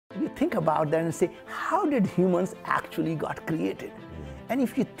think about that and say, how did humans actually got created? And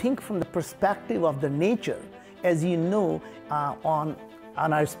if you think from the perspective of the nature, as you know, on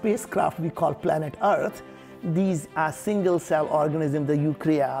our spacecraft we call planet Earth, these are single-cell organisms, the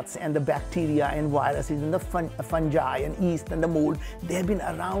eukaryotes and the bacteria and viruses and the fungi and yeast and the mold, they have been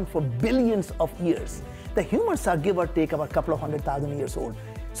around for billions of years. The humans are give or take about a couple of 100,000 years old.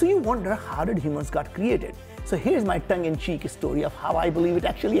 So you wonder, how did humans got created? So here's my tongue-in-cheek story of how I believe it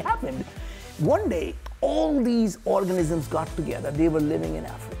actually happened. One day, all these organisms got together. They were living in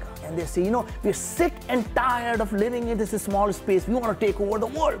Africa. And they say, you know, we're sick and tired of living in this small space. We want to take over the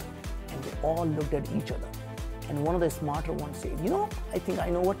world. And they all looked at each other. And one of the smarter ones said, you know, I think I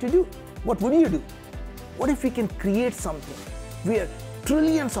know what to do. What would you do? What if we can create something where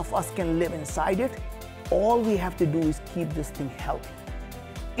trillions of us can live inside it? All we have to do is keep this thing healthy.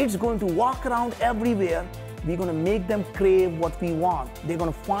 It's going to walk around everywhere. We're going to make them crave what we want. They're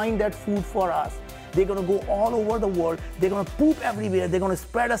going to find that food for us. They're going to go all over the world. They're going to poop everywhere. They're going to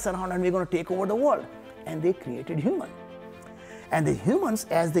spread us around and we're going to take over the world. And they created humans. And the humans,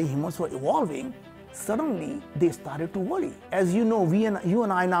 as the humans were evolving, suddenly they started to worry. As you know, you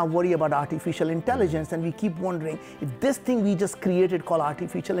and I now worry about artificial intelligence, and we keep wondering if this thing we just created called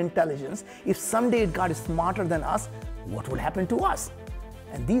artificial intelligence, if someday it got smarter than us, what will happen to us?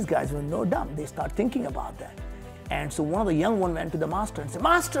 And these guys were no dumb. They start thinking about that. And so one of the young ones went to the master and said,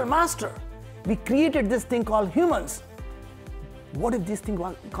 Master, we created this thing called humans. What if this thing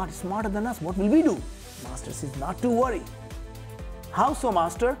got smarter than us? What will we do? Master says, not to worry. How so,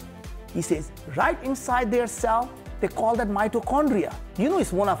 Master? He says, right inside their cell, they call that mitochondria. You know,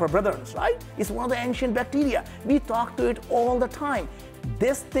 it's one of our brothers, right? It's one of the ancient bacteria. We talk to it all the time.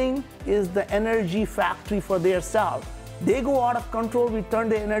 This thing is the energy factory for their cell. They go out of control, we turn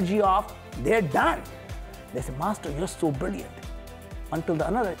the energy off, they're done. They say, Master, you're so brilliant. Until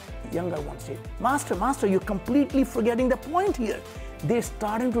another younger one said, Master, you're completely forgetting the point here. They're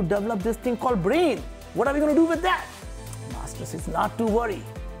starting to develop this thing called brain. What are we going to do with that? Master says, not to worry.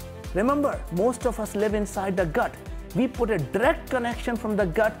 Remember, most of us live inside the gut. We put a direct connection from the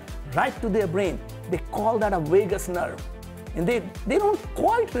gut right to their brain. They call that a vagus nerve. And they don't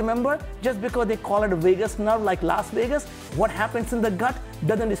quite remember, just because they call it a vagus nerve like Las Vegas. What happens in the gut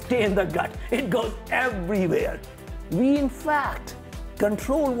doesn't stay in the gut. It goes everywhere. We, in fact,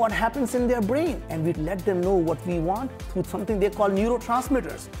 control what happens in their brain, and we let them know what we want through something they call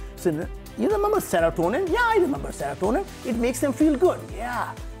neurotransmitters. So you remember serotonin? Yeah, I remember serotonin. It makes them feel good.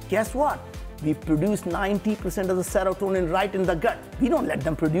 Yeah. Guess what? We produce 90% of the serotonin right in the gut. We don't let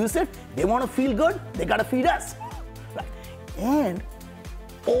them produce it. They want to feel good, they got to feed us. Right. And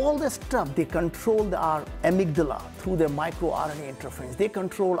all the stuff, they control our amygdala through their micro-RNA interference. They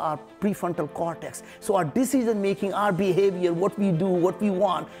control our prefrontal cortex. So our decision making, our behavior, what we do, what we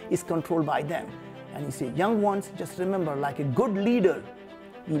want is controlled by them. And you say, young ones, just remember, like a good leader,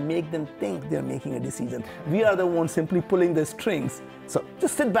 we make them think they're making a decision. We are the ones simply pulling the strings. So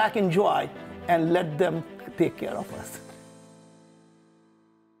just sit back, enjoy, and let them take care of us.